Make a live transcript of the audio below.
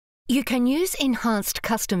You can use enhanced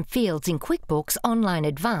custom fields in QuickBooks Online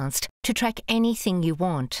Advanced to track anything you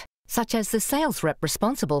want, such as the sales rep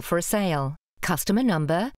responsible for a sale, customer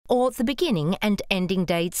number, or the beginning and ending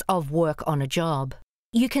dates of work on a job.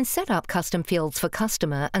 You can set up custom fields for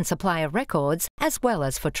customer and supplier records as well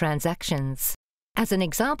as for transactions. As an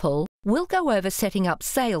example, we'll go over setting up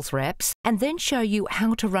sales reps and then show you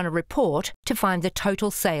how to run a report to find the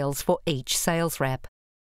total sales for each sales rep.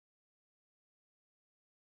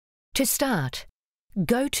 To start,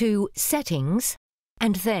 go to Settings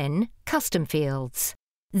and then Custom Fields.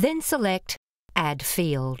 Then select Add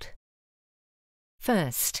Field.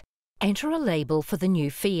 First, enter a label for the new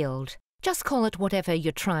field. Just call it whatever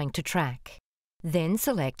you're trying to track. Then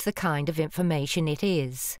select the kind of information it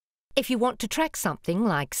is. If you want to track something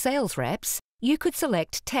like sales reps, you could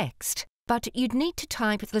select text, but you'd need to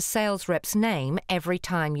type the sales rep's name every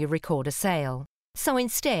time you record a sale. So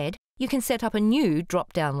instead, you can set up a new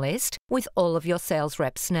drop-down list with all of your sales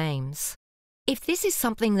reps' names. If this is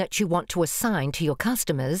something that you want to assign to your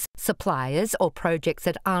customers, suppliers, or projects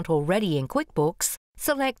that aren't already in QuickBooks,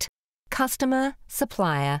 select Customer,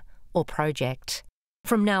 Supplier, or Project.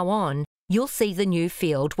 From now on, you'll see the new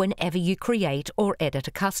field whenever you create or edit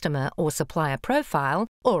a customer or supplier profile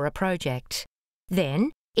or a project.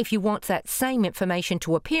 Then, if you want that same information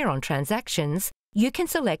to appear on transactions, you can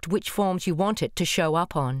select which forms you want it to show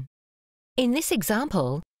up on. In this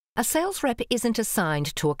example, a sales rep isn't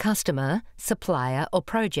assigned to a customer, supplier, or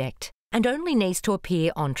project, and only needs to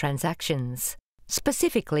appear on transactions.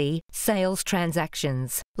 Specifically, sales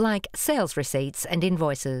transactions, like sales receipts and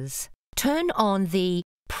invoices. Turn on the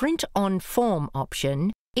Print on Form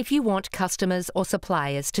option if you want customers or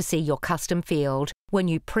suppliers to see your custom field when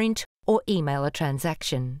you print or email a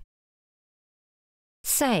transaction.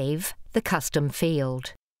 Save the custom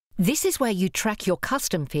field. This is where you track your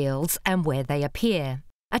custom fields and where they appear.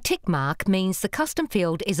 A tick mark means the custom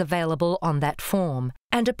field is available on that form,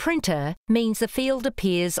 and a printer means the field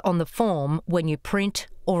appears on the form when you print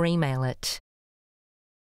or email it.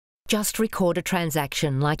 Just record a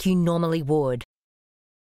transaction like you normally would,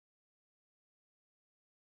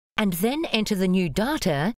 and then enter the new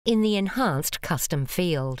data in the enhanced custom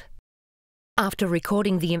field. After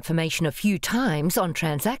recording the information a few times on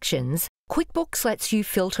transactions, QuickBooks lets you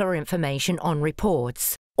filter information on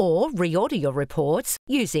reports or reorder your reports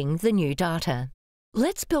using the new data.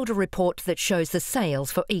 Let's build a report that shows the sales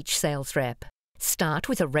for each sales rep. Start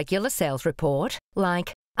with a regular sales report,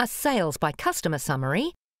 like a sales by customer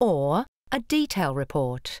summary or a detail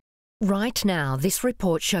report. Right now, this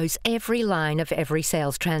report shows every line of every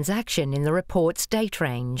sales transaction in the report's date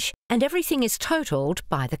range, and everything is totaled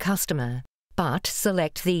by the customer. But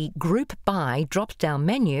select the Group By drop-down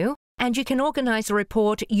menu, and you can organize the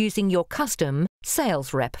report using your custom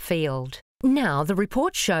Sales Rep field. Now the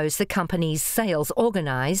report shows the company's sales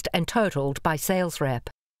organized and totaled by sales rep.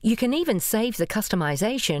 You can even save the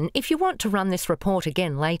customization if you want to run this report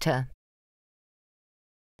again later.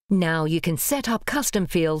 Now you can set up custom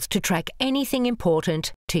fields to track anything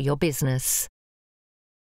important to your business.